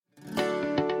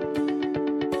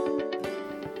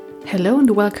Hello and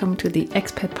welcome to the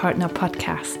Expat Partner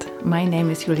podcast. My name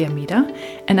is Julia Mida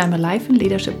and I'm a life and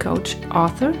leadership coach,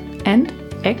 author, and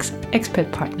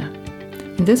ex-expat partner.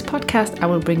 In this podcast, I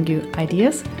will bring you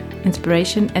ideas,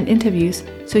 inspiration, and interviews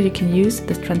so you can use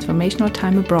this transformational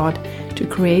time abroad to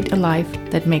create a life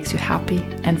that makes you happy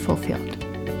and fulfilled.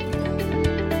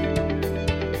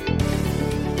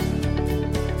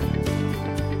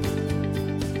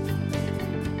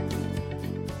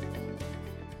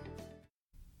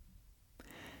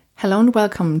 Hello and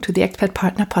welcome to the Expat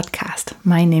Partner podcast.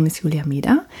 My name is Julia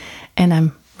Mida and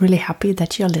I'm really happy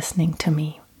that you're listening to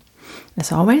me.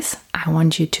 As always, I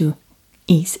want you to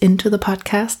ease into the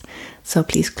podcast, so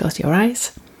please close your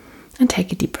eyes and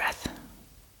take a deep breath.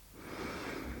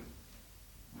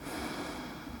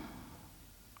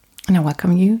 And I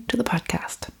welcome you to the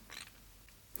podcast.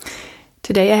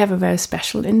 Today I have a very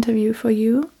special interview for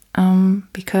you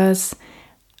because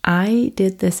I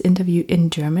did this interview in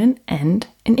German and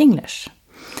in English.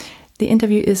 The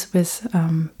interview is with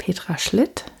Petra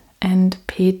Schlitt, and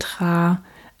Petra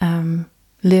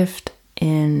lived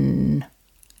in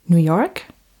New York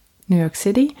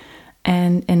City,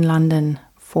 and in London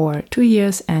for 2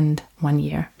 years and 1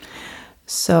 year.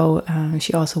 So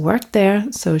she also worked there,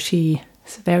 so she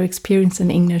is very experienced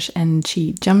in English, and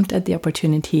she jumped at the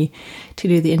opportunity to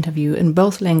do the interview in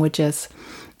both languages.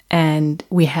 And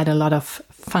we had a lot of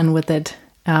fun with it,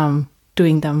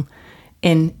 doing them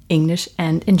in English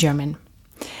and in German.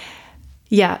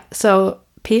 Yeah, so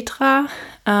Petra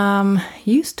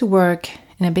used to work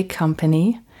in a big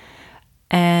company.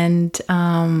 And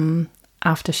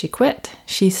after she quit,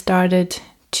 she started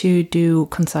to do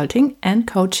consulting and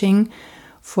coaching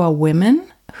for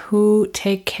women who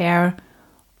take care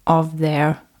of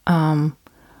their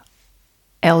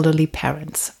elderly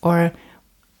parents, or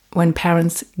when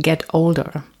parents get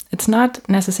older. It's not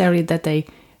necessarily that they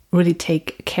really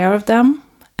take care of them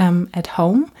at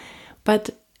home, but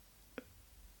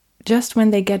just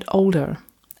when they get older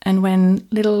and when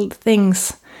little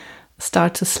things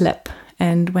start to slip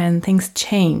and when things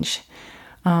change,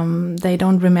 they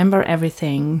don't remember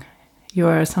everything. You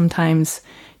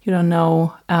don't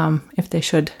know if they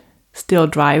should still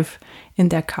drive in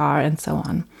their car and so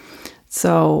on.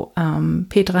 So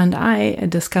Petra and I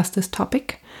discussed this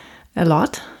topic a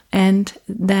lot, and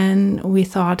then we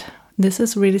thought this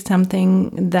is really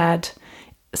something that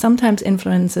sometimes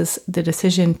influences the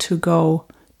decision to go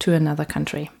to another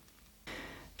country.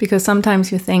 Because sometimes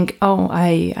you think, oh,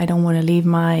 I don't want to leave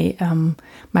my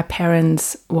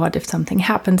parents. What if something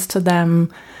happens to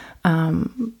them?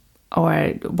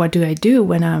 Or what do I do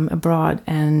when I'm abroad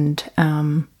and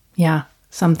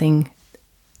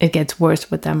it gets worse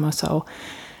with them or so.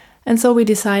 And so we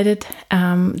decided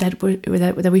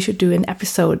that we should do an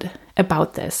episode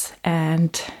about this.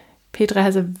 And Petra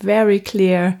has a very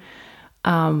clear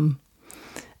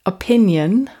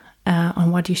opinion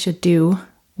on what you should do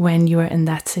when you are in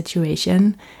that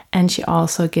situation. And she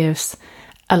also gives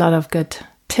a lot of good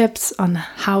tips on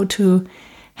how to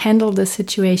handle the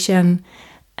situation,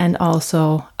 and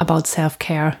also about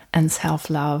self-care and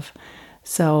self-love.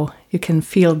 So you can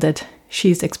feel that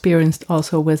she's experienced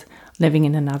also with living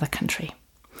in another country.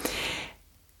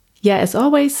 Yeah, as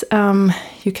always,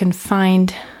 you can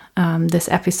find this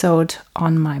episode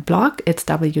on my blog. It's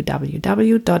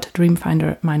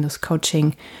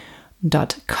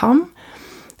www.dreamfinder-coaching.com.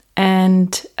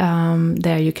 And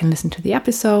there you can listen to the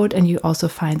episode, and you also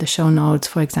find the show notes,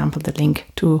 for example, the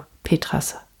link to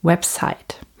Petra's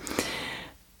website.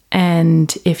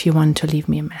 And if you want to leave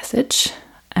me a message,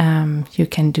 you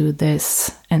can do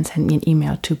this and send me an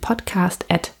email to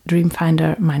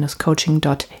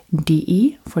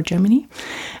podcast@dreamfinder-coaching.de for Germany.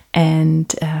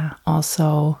 And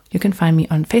also you can find me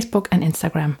on Facebook and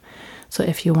Instagram. So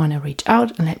if you want to reach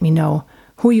out and let me know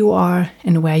who you are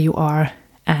and where you are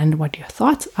and what your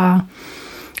thoughts are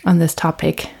on this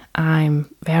topic, I'm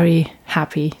very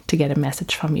happy to get a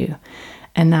message from you.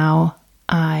 And now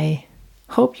I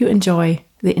hope you enjoy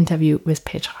the interview with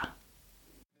Petra.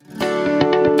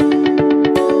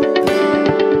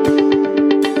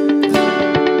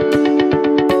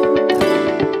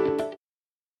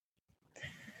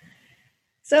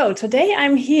 So today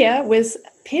I'm here with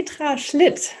Petra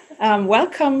Schlitt.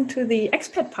 Welcome to the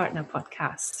Expat Partner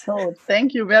podcast. Oh,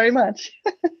 thank you very much.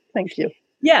 Thank you.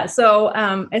 Yeah, so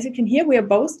as you can hear, we are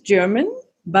both German,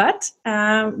 but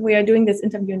we are doing this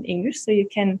interview in English, so you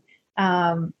can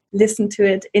listen to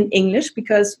it in English,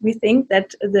 because we think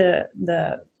that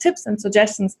the tips and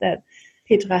suggestions that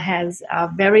Petra has are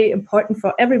very important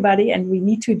for everybody, and we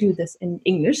need to do this in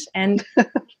English. And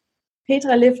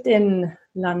Petra lived in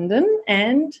London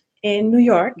and in New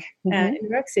York, in New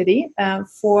York City,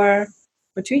 for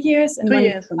for 2 years and 2 1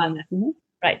 year years. in London.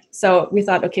 Right. So we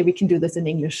thought, okay, we can do this in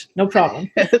English. No problem.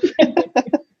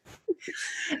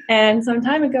 And some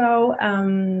time ago,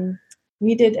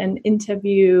 we did an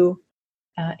interview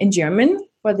in German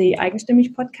for the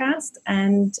Eigenstimmig podcast.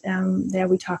 And there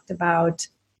we talked about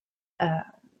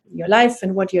your life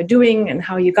and what you're doing and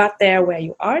how you got there where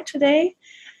you are today.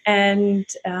 And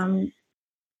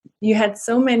you had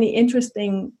so many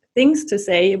interesting things to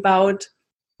say about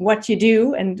what you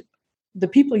do and the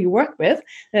people you work with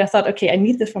that I thought, okay, I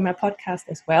need this for my podcast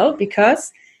as well,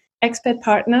 because expat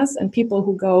partners and people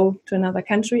who go to another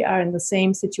country are in the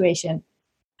same situation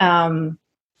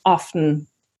often,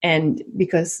 and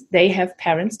because they have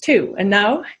parents too. And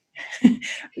now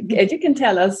you can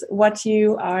tell us what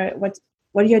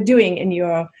you're doing in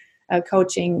your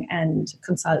coaching and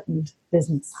consultant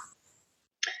business.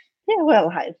 Yeah, well,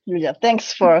 hi, Julia.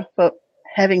 Thanks for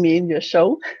having me in your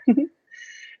show.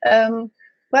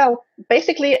 Well,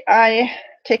 basically, I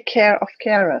take care of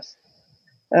carers.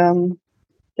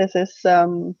 This is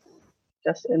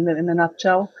just in a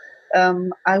nutshell.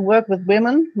 I work with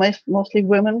women, mostly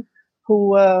women,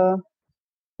 who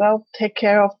take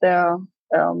care of their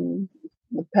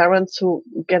the parents who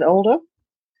get older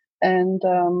and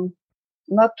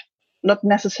not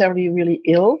necessarily really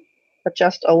ill, but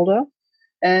just older.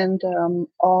 And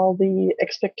all the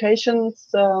expectations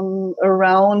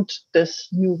around this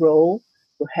new role.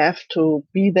 You have to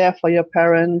be there for your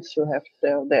parents.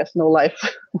 There's no life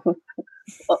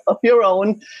of your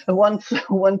own. Once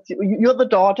you're the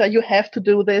daughter, you have to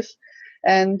do this,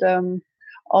 and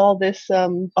all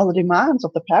the demands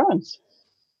of the parents.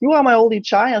 You are my only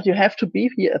child. You have to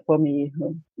be here for me.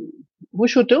 Who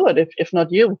should do it if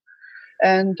not you?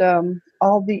 And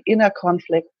all the inner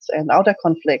conflicts and outer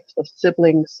conflicts of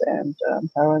siblings and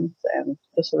parents and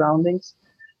the surroundings,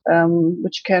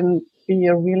 which can be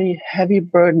a really heavy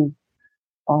burden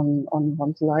on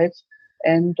one's life.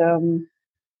 And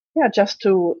just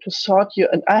to sort you,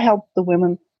 and I help the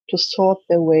women to sort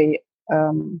their way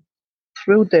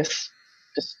through this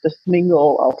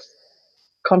mingle of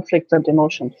conflicts and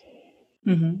emotions.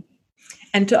 Mm-hmm.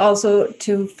 And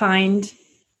to find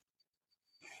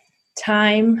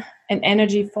time and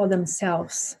energy for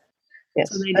themselves. Yes.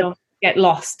 So they don't get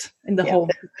lost in the whole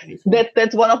situation.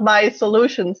 That's one of my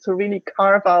solutions, to really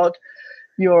carve out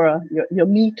your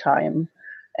me time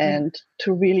and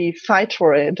to really fight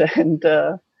for it and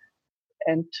to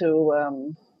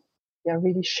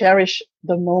really cherish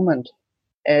the moment,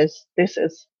 as this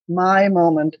is my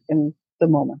moment in the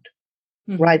moment.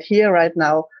 Mm-hmm. Right here, right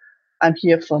now, I'm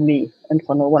here for me and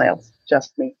for no one else,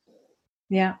 just me.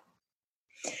 Yeah.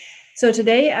 So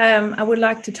today I would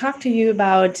like to talk to you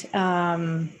about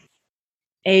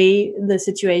the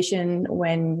situation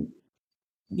when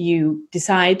you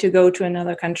decide to go to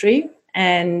another country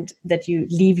and that you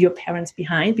leave your parents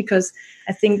behind, because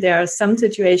I think there are some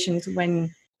situations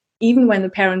when even when the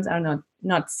parents are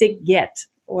not sick yet,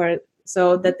 or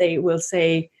so that they will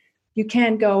say you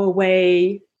can't go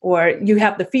away, or you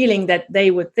have the feeling that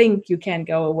they would think you can't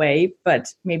go away,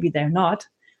 but maybe they're not.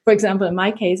 For example, in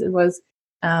my case, it was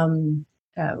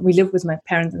we lived with my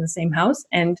parents in the same house,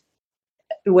 and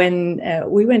when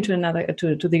we went to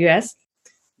the US,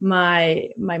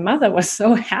 my mother was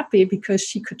so happy because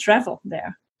she could travel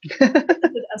there. She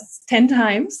visited us 10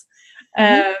 times,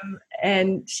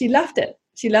 and she loved it.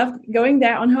 She loved going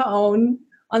there on her own,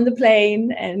 on the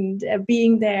plane, and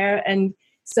being there. And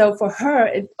so for her,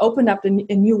 it opened up a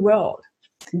new world.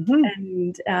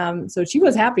 Mm-hmm. And so she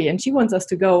was happy, and she wants us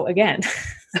to go again.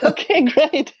 Okay,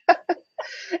 great.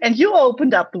 And you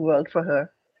opened up the world for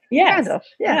her. Yes. Kind of.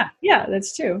 Yeah,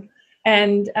 that's true.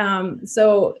 And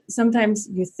so sometimes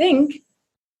you think,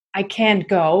 I can't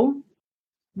go,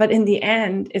 but in the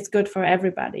end, it's good for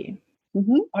everybody.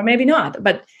 Mm-hmm. Or maybe not,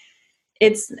 but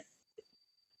it's...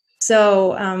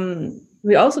 So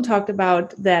we also talked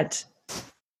about that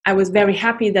I was very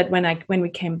happy that when we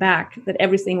came back, that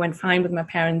everything went fine with my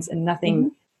parents and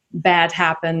nothing bad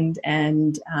happened.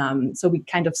 And so we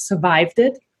kind of survived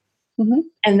it. Mm-hmm.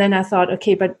 And then I thought,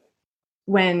 okay, but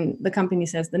when the company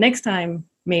says the next time,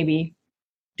 maybe,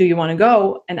 do you want to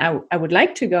go? And I would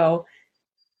like to go.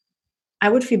 I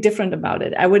would feel different about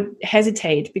it. I would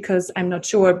hesitate because I'm not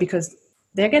sure, because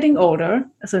they're getting older.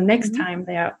 So next time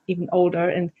they are even older,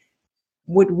 and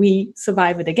would we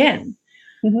survive it again?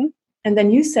 Mm-hmm. And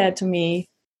then you said to me,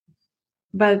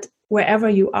 but wherever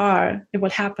you are, it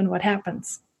will happen what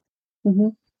happens. Mm-hmm.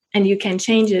 And you can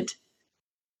change it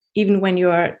even when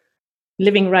you're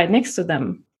living right next to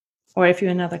them, or if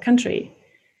you're in another country.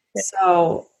 Yeah.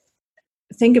 So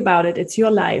think about it. It's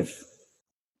your life.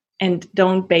 And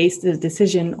don't base the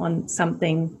decision on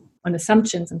something on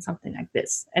assumptions and something like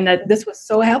this. And that this was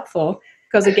so helpful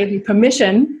because it gave me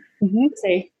permission to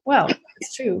say, well,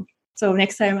 it's true. So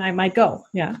next time I might go.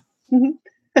 Yeah.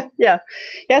 Yeah.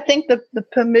 I think the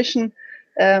permission,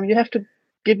 you have to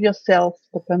give yourself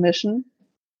the permission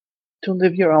to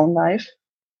live your own life.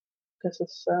 This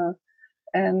is,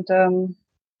 and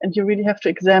you really have to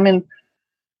examine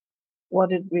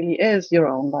what it really is, your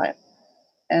own life.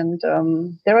 And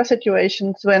there are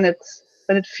situations when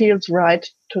it feels right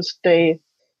to stay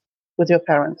with your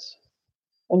parents,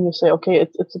 and you say, okay,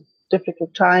 it's a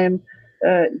difficult time.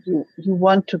 You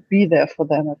want to be there for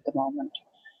them at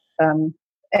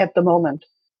the moment,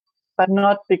 but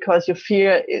not because you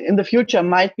fear in the future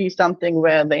might be something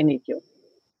where they need you.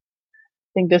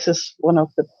 I think this is one of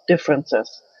the differences.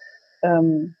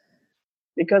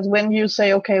 Because when you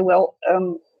say, okay, well,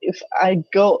 if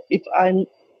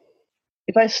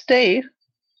I stay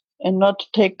and not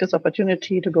take this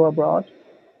opportunity to go abroad,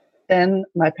 then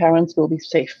my parents will be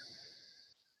safe.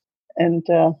 And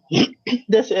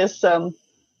this is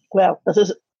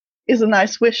this is a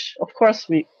nice wish. Of course,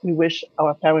 we wish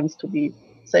our parents to be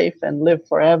safe and live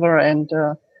forever, and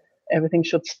everything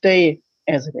should stay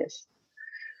as it is.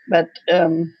 But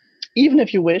even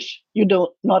if you wish, you do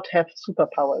not have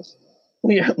superpowers.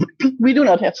 We do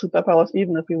not have superpowers,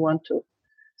 even if we want to.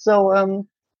 So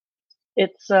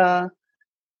it's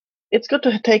good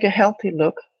to take a healthy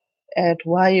look at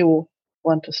why you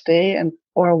want to stay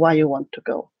or why you want to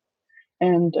go.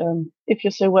 And if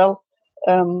you say, well,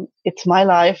 it's my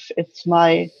life, it's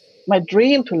my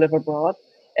dream to live abroad,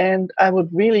 and I would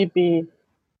really be,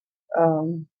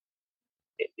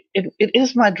 it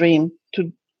is my dream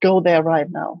to go there right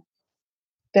now,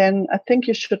 then I think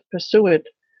you should pursue it.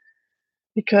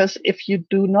 Because if you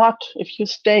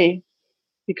stay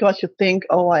because you think,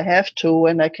 oh, I have to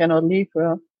and I cannot leave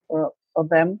her or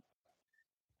them,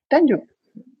 then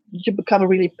you become a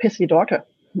really pissy daughter,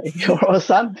 maybe, or a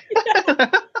son.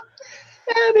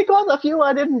 Because of you,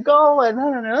 I didn't go, and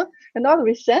I don't know, and all the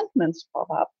resentments pop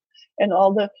up, and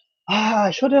all the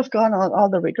I should have gone, on all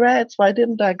the regrets. Why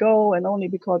didn't I go? And only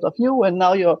because of you. And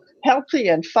now you're healthy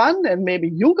and fun, and maybe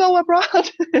you go abroad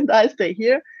and I stay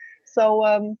here.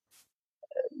 So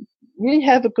really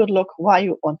have a good look why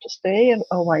you want to stay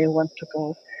or why you want to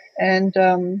go, and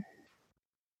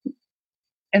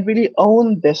really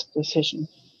own this decision.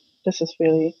 This is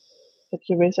really that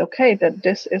you really say, okay, that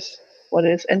this is what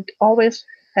it is, and always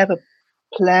have a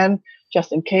plan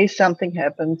just in case something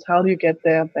happens. How do you get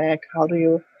there back? How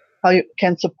you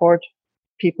can support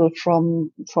people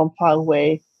from far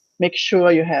away? Make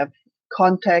sure you have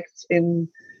contacts in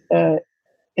the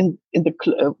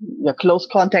close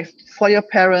contacts for your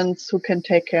parents who can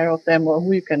take care of them or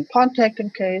who you can contact in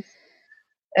case.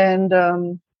 And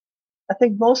I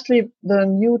think mostly the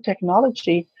new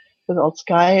technology with all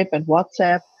Skype and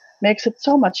WhatsApp makes it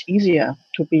so much easier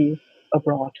to be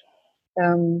abroad.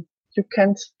 You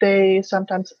can stay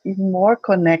sometimes even more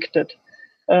connected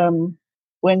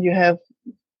when you have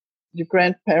your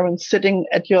grandparents sitting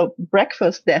at your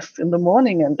breakfast desk in the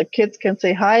morning, and the kids can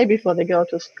say hi before they go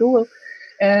to school,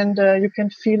 and you can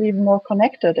feel even more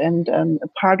connected and a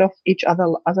part of each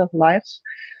other's lives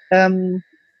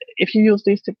if you use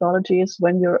these technologies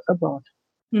when you're abroad.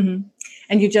 Mm-hmm.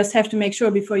 And you just have to make sure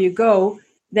before you go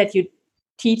that you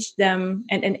teach them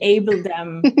and enable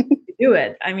them to do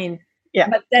it. I mean, yeah,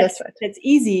 but that's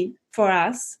easy for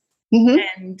us.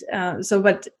 Mm-hmm. And so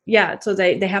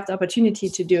they have the opportunity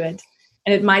to do it.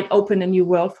 And it might open a new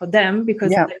world for them because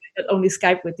they not only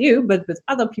Skype with you, but with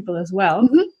other people as well.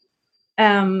 Mm-hmm.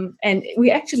 And we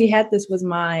actually had this with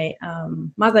my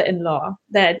mother-in-law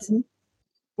that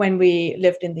when we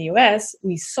lived in the US,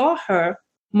 we saw her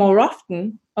more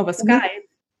often over Skype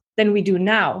than we do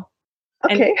now.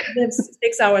 Okay. And she lives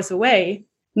 6 hours away.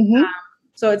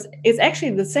 So it's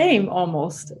actually the same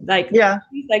almost.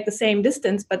 She's like the same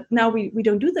distance, but now we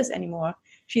don't do this anymore.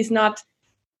 She's not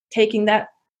taking that,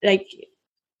 like,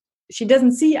 she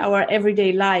doesn't see our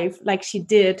everyday life like she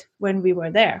did when we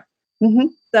were there.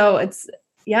 So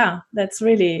that's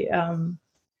really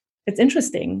it's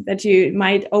interesting that you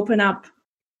might open up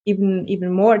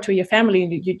even more to your family,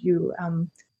 and you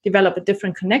develop a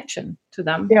different connection to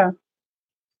them.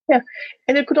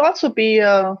 And it could also be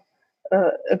a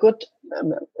good,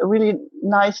 a really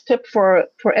nice tip for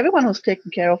everyone who's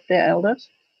taking care of their elders,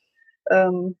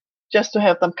 just to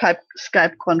have them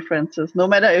Skype conferences, no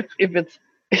matter if it's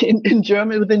in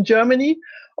Germany, within Germany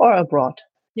or abroad.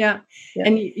 Yeah.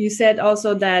 And you said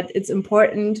also that it's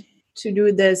important to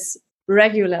do this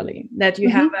regularly, that you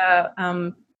have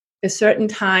a certain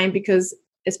time, because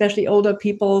especially older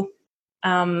people,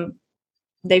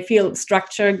 they feel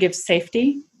structure gives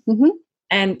safety.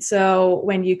 And so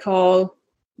when you call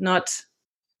not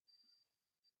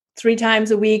 3 times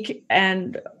a week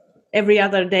and every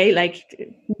other day, like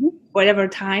whatever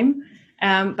time,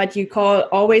 but you call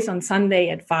always on Sunday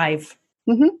at 5.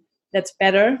 That's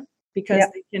better because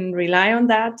they can rely on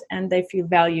that and they feel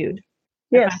valued.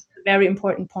 Yes. I find it's a very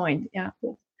important point. Yeah.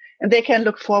 And they can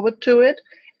look forward to it.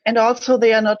 And also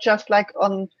they are not just like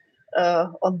on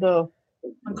the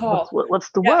call.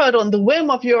 What's the word, on the whim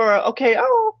of your,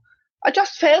 I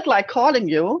just felt like calling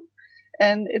you.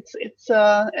 And it's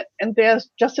and they're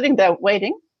just sitting there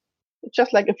waiting. It's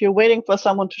just like if you're waiting for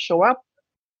someone to show up.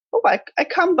 Oh, I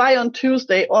come by on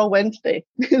Tuesday or Wednesday.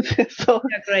 So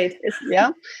great.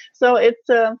 So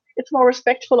it's more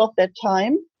respectful of that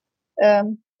time.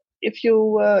 If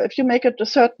you make it a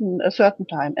certain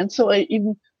time, and so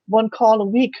even one call a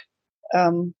week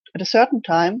at a certain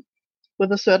time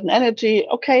with a certain energy.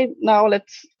 Okay, now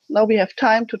we have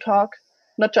time to talk.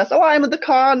 Not just I'm in the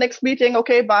car, next meeting.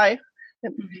 Okay, bye.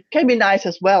 It can be nice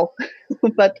as well,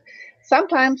 but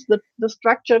sometimes the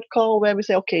structured call where we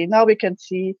say, okay, now we can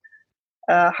see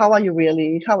how are you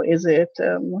really? How is it?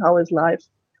 How is life?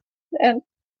 And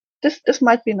this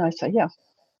might be nicer. Yeah.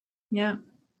 Yeah.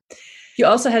 You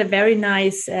also had a very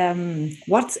nice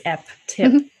WhatsApp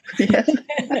tip. Yes.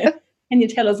 Can you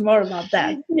tell us more about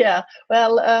that? Yeah.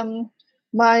 Well,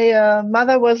 my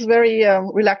mother was very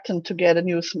reluctant to get a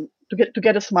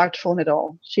smartphone at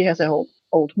all. She has a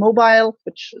old mobile,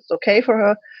 which is okay for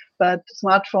her, but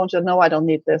smartphones, no, I don't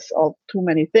need this, or too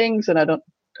many things, and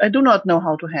I do not know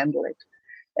how to handle it.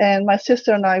 And my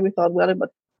sister and I, we thought, well, it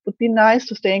would be nice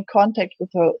to stay in contact with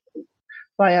her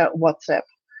via WhatsApp.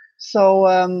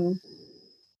 So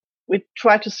we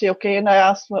tried to see, okay, and I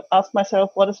asked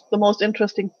myself, what is the most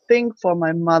interesting thing for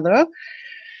my mother?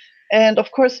 And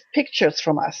of course, pictures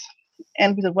from us.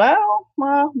 And we said, well,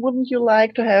 wouldn't you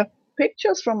like to have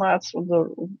pictures from us,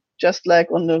 just like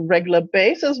on a regular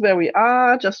basis where we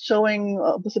are, just showing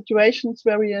the situations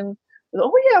where we're in?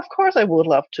 Oh yeah, of course I would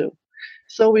love to.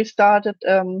 So we started,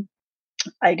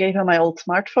 I gave her my old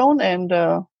smartphone and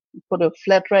put a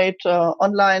flat rate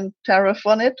online tariff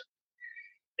on it.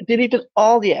 Deleted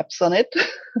all the apps on it,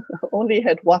 only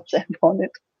had WhatsApp on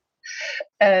it.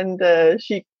 And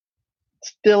she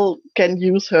still can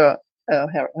use her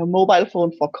mobile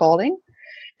phone for calling.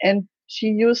 And she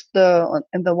used the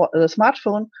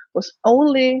smartphone was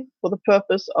only for the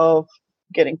purpose of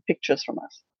getting pictures from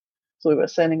us. So we were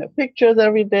sending her pictures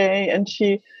every day, and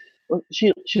she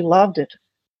loved it.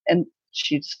 And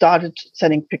she started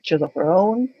sending pictures of her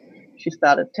own. She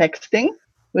started texting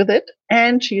with it,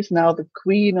 and she's now the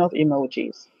queen of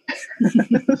emojis.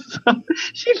 So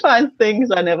she finds things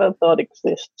I never thought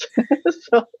exist.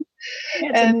 So,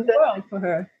 it's a new world for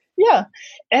her. Yeah,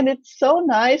 and it's so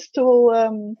nice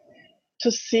to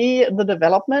see the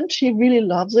development. She really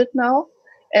loves it now,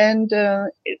 and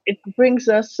it brings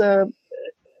us.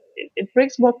 It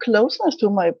brings more closeness to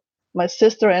my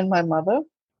sister and my mother.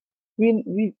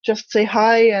 We just say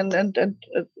hi and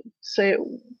say,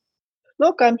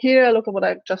 look, I'm here. Look at what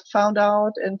I just found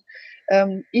out.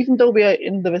 And even though we are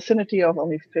in the vicinity of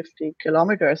only 50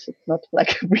 kilometers, it's not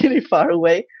like really far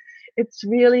away. It's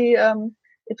really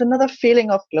it's another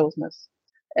feeling of closeness.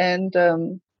 And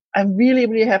I'm really,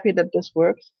 really happy that this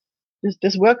works.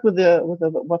 This worked with the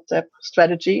WhatsApp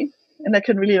strategy, and I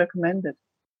can really recommend it.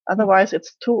 Otherwise,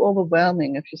 it's too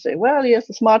overwhelming. If you say, well, you have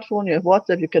a smartphone, you have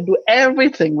WhatsApp, you can do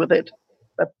everything with it.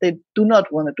 But they do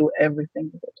not want to do everything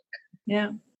with it.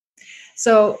 Yeah.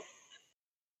 So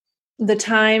the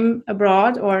time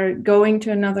abroad or going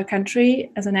to another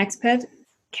country as an expat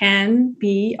can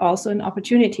be also an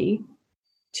opportunity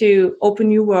to open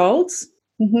new worlds.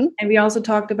 Mm-hmm. And we also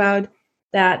talked about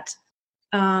that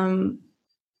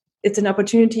it's an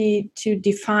opportunity to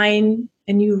define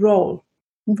a new role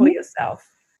for yourself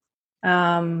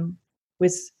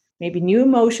with maybe new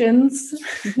emotions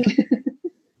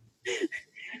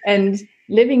and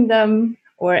living them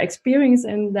or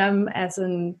experiencing them as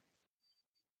an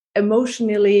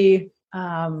emotionally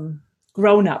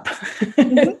grown up.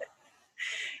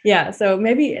 Yeah, so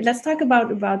maybe let's talk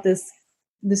about this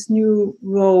new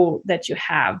role that you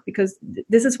have, because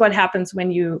this is what happens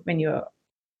when your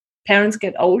parents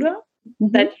get older,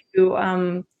 that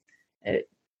you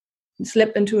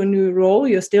slip into a new role.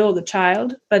 You're still the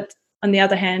child, but on the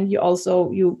other hand,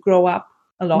 you grow up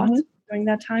a lot during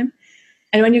that time.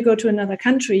 And when you go to another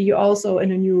country, you're also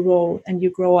in a new role and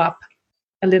you grow up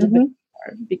a little bit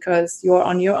more because you're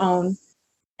on your own.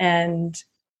 And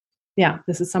yeah,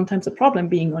 this is sometimes a problem,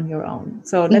 being on your own.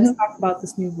 So let's talk about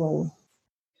this new role.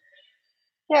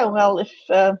 Yeah, well, if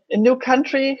a new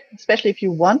country, especially if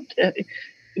you want,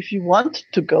 if you want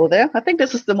to go there, I think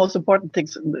this is the most important thing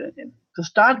to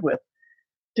start with.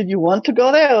 Did you want to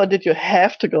go there or did you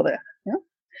have to go there? Yeah?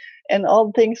 And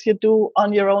all things you do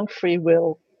on your own free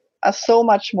will are so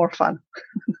much more fun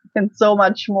and so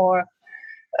much more,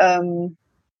 um,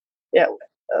 yeah,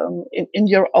 in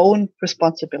your own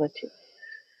responsibility.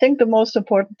 I think the most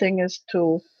important thing is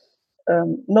to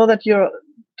know that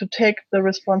to take the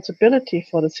responsibility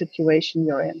for the situation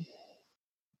you're in.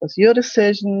 It's your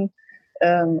decision,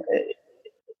 um,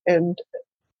 and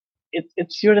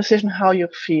it's your decision how you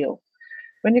feel.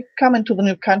 When you come into the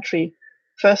new country,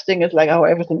 first thing is like, oh,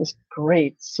 everything is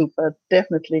great, super,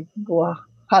 definitely go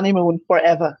honeymoon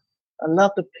forever. I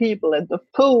love the people and the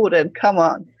food, and come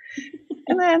on.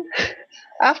 And then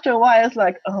after a while, it's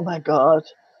like, oh my God,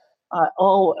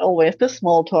 always the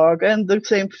small talk and the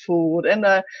same food, and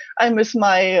I miss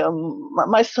my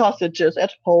sausages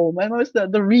at home. I miss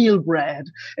the real bread.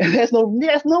 And there's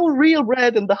no real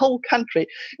bread in the whole country.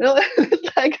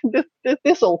 It's like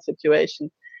this old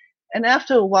situation. And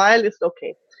after a while, it's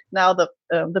okay. Now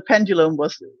the pendulum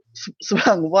was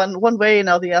swung one way,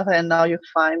 now the other, and now you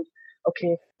find,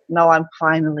 okay, now I'm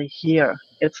finally here.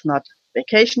 It's not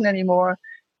vacation anymore.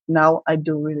 Now I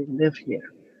do really live here,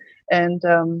 and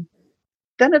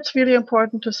then it's really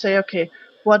important to say, okay,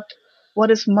 what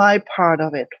is my part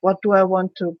of it? What do I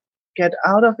want to get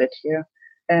out of it here,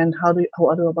 and how do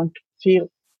I want to feel,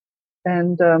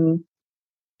 and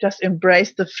just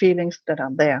embrace the feelings that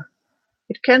are there.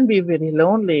 It can be really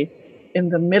lonely in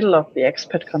the middle of the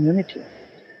expat community,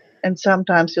 and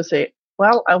sometimes you say,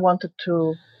 well, I wanted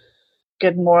to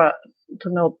get more to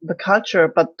know the culture,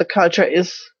 but the culture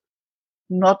is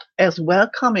not as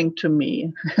welcoming to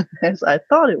me as I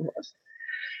thought it was.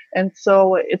 And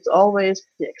so it's always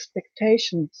the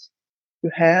expectations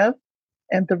you have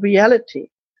and the reality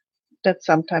that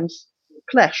sometimes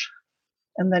clash.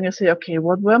 And then you say, okay,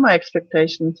 what were my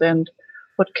expectations and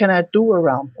what can I do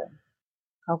around them?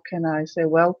 How can I say,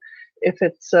 well, if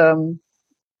it's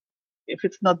if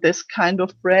it's not this kind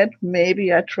of bread,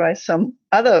 maybe I try some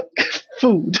other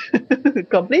food,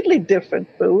 completely different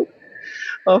food,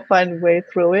 or find a way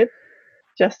through it,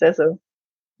 just as a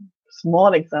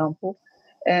small example.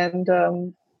 And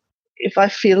if I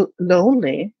feel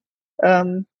lonely,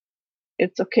 um,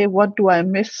 it's okay. What do I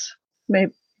miss?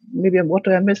 Maybe what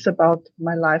do I miss about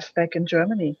my life back in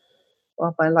Germany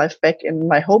or my life back in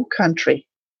my home country?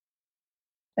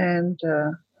 And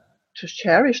to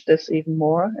cherish this even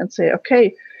more and say,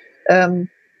 okay, um,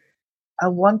 I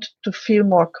want to feel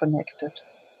more connected,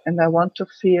 and I want to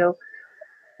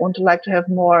like to have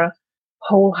more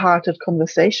wholehearted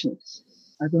conversations.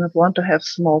 I do not want to have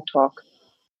small talk.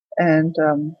 And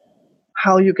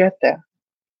how you get there,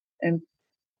 and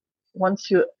once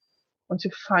you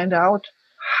find out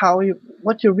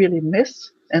what you really miss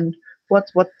and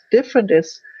what different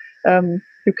is,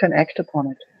 you can act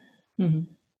upon it. Mm-hmm.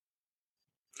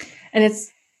 And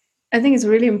I think it's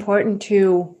really important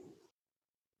to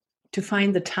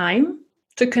find the time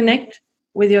to connect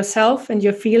with yourself and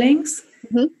your feelings.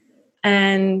 Mm-hmm.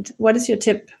 And what is your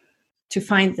tip to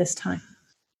find this time?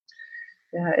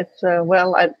 Yeah, it's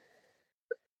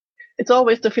it's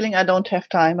always the feeling I don't have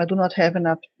time. I do not have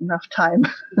enough time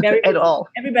at all.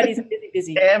 Everybody's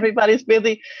busy. Everybody's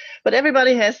busy, but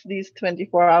everybody has these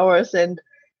 24 hours, and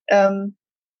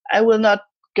I will not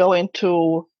go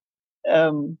into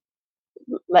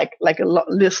like a long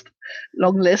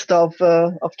list of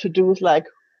to-dos, like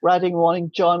writing morning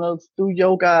journals, do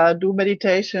yoga, do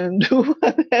meditation, do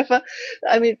whatever.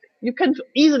 I mean, you can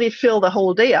easily fill the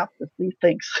whole day up with these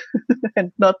things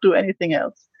and not do anything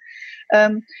else.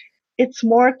 It's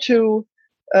more to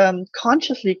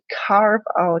consciously carve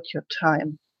out your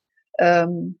time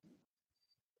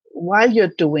while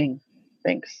you're doing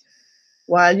things,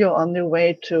 while you're on your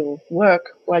way to work,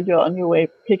 while you're on your way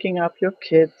picking up your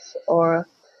kids, or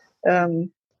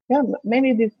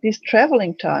maybe these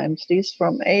traveling times, these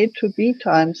from A to B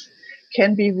times,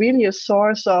 can be really a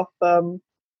source of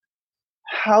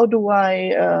how do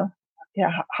I,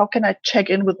 how can I check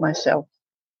in with myself?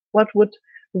 What would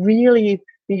really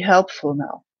be helpful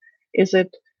now? Is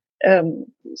it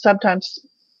sometimes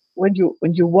when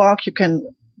you walk, you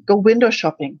can go window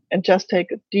shopping and just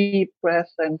take a deep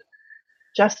breath and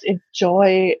just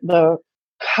enjoy the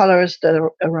colors that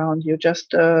are around you.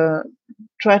 Just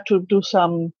try to do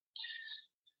some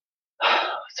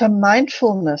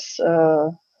mindfulness. I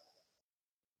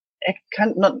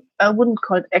wouldn't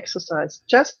call it exercise.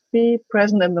 Just be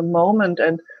present in the moment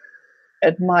and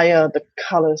admire the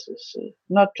colors you see,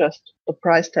 not just the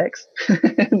price tags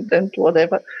and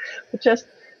whatever, but just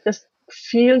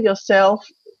feel yourself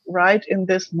right in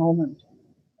this moment.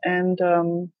 And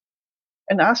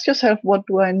and ask yourself, what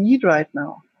do I need right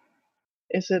now?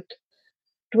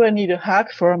 Do I need a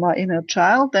hug for my inner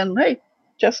child? Then, hey,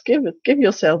 just give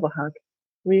yourself a hug,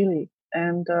 really.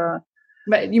 And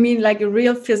but you mean like a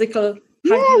real physical hug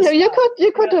yeah, yourself?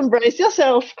 you could embrace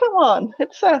yourself. Come on,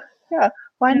 it's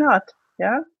why not?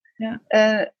 Yeah, Yeah.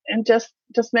 and just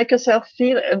make yourself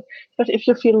feel. But if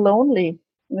you feel lonely,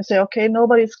 and you say, okay,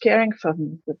 nobody's caring for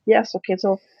me. But yes, okay,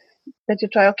 so that you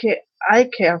try. Okay, I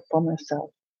care for myself.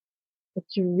 That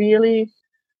you really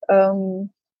um,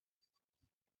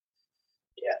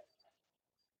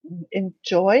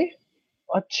 enjoy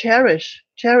or cherish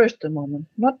the moment.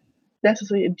 Not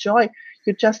necessarily enjoy.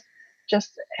 You just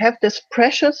have this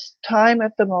precious time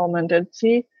at the moment and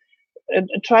see and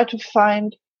try to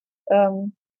find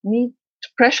um, me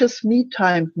precious me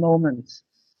time moments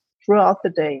throughout the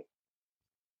day,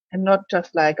 and not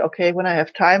just like, okay, when I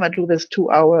have time I do this 2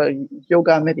 hour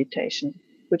yoga meditation,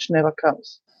 which never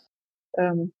comes.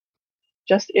 um,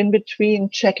 just in between,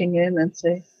 checking in and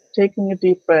say, taking a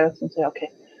deep breath and say,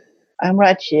 okay, I'm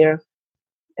right here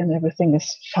and everything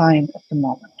is fine at the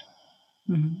moment.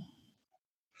 Mm-hmm.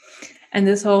 And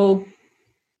this whole,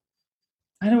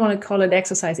 I don't want to call it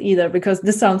exercise either, because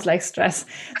this sounds like stress.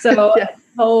 So Yeah.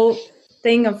 the whole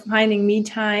thing of finding me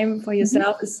time for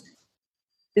yourself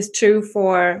is true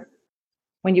for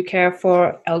when you care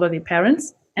for elderly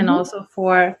parents, and also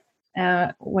for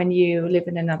when you live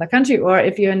in another country, or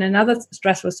if you're in another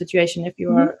stressful situation, if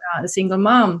you're a single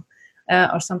mom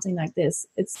or something like this.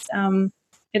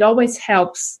 It always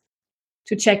helps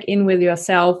to check in with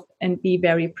yourself and be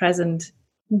very present.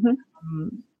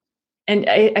 And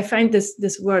I find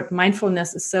this word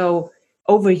mindfulness is so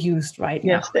overused right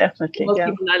now. Yes, definitely. Most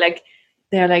people are like,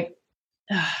 they're like,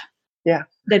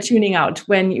 they're tuning out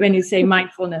when you say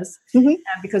mindfulness,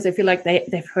 because they feel like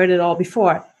they've heard it all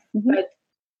before. But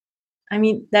I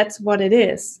mean, that's what it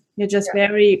is. You're just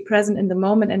very present in the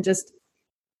moment, and just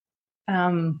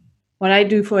what I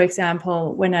do, for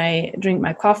example, when I drink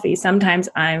my coffee, sometimes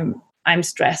I'm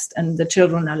stressed and the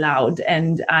children are loud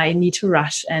and I need to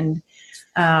rush, and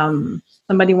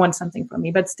somebody wants something from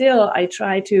me. But still, I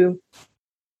try to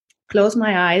close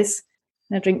my eyes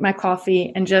and I drink my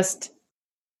coffee and just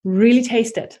really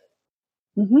taste it.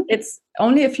 It's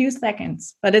only a few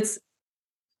seconds, but it's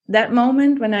that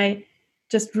moment when I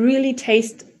just really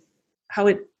taste how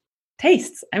it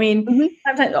tastes. I mean,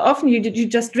 sometimes, often you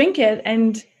just drink it,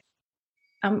 and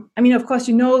I mean, of course,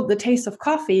 you know the taste of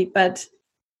coffee, but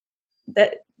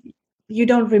that you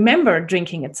don't remember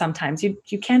drinking it. Sometimes you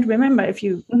can't remember if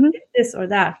you did this or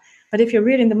that. But if you're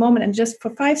really in the moment and just for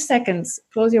 5 seconds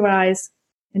close your eyes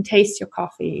and taste your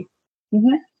coffee,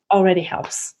 already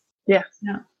helps.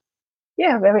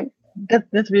 Very.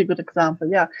 That's a really good example.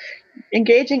 Yeah,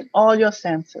 engaging all your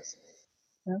senses.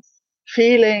 Yes,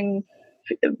 feeling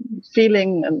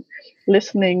and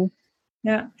listening.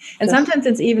 Yeah, and sometimes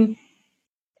it's even,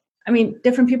 I mean,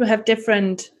 different people have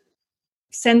different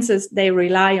senses they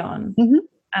rely on.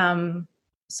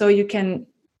 So you can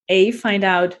find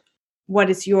out what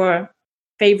is your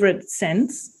favorite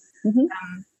sense.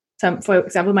 So, for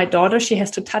example, my daughter, she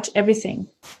has to touch everything.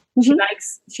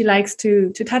 She likes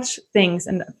to touch things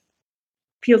and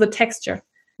feel the texture.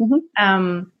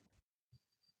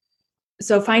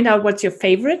 So find out what's your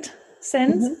favorite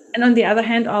sense, and on the other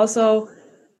hand, also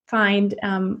find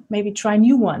maybe try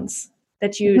new ones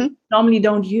that you normally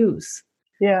don't use.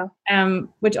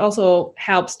 Which also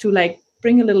helps to like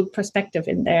bring a little perspective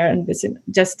in there and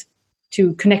just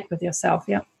to connect with yourself.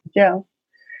 For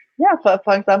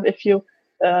example, if you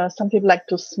some people like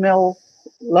to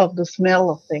love the smell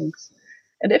of things,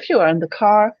 and if you are in the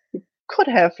car, you could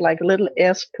have like a little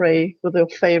air spray with your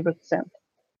favorite scent,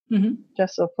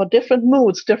 just so for different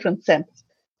moods, different scents.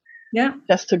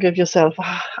 Just to give yourself,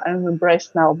 I'm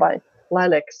embraced now by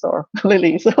lilacs or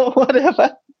lilies or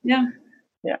whatever.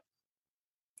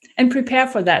 And prepare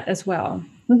for that as well.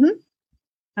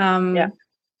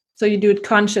 So you do it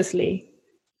consciously,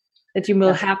 that you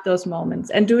will have those moments,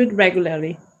 and do it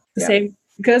regularly. The same,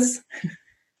 because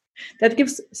that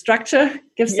gives structure,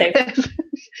 gives safety.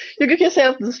 You give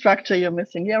yourself the structure you're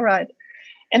missing. Yeah, right.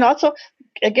 And also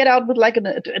get out with like an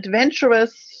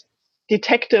adventurous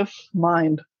detective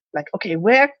mind. Like, okay,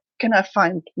 where can I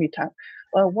find me time?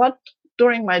 Or what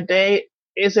during my day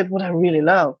is it what I really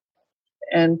love?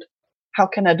 And how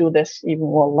can I do this even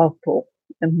more loveful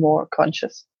and more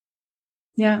conscious?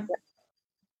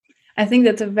 I think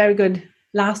that's a very good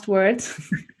last word.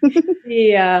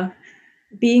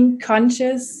 Being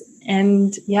conscious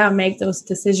and make those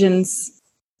decisions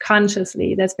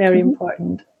consciously. That's very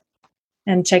important.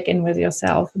 And check in with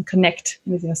yourself and connect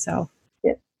with yourself.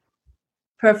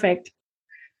 Perfect.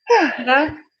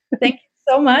 Petra, thank you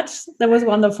so much. That was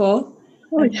wonderful.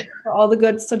 Oh, And for all the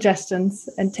good suggestions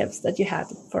and tips that you had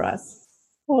for us.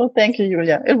 oh, thank you,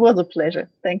 Julia. It was a pleasure.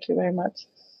 Thank you very much.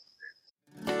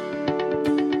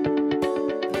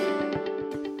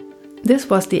 This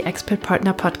was the Expert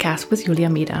Partner Podcast with Julia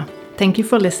Meder. Thank you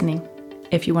for listening.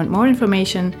 If you want more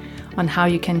information on how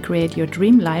you can create your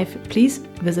dream life, please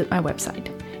visit my website.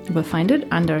 You will find it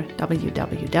under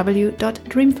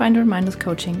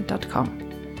www.dreamfinder-coaching.com.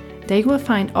 There you will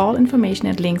find all information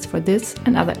and links for this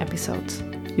and other episodes.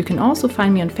 You can also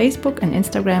find me on Facebook and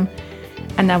Instagram,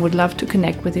 and I would love to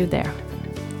connect with you there.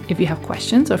 If you have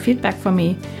questions or feedback for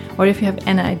me, or if you have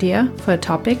an idea for a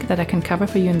topic that I can cover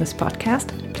for you in this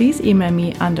podcast, please email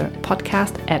me under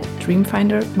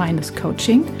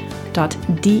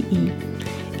podcast@dreamfinder-coaching.de.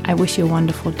 I wish you a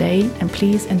wonderful day, and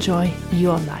please enjoy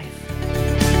your life.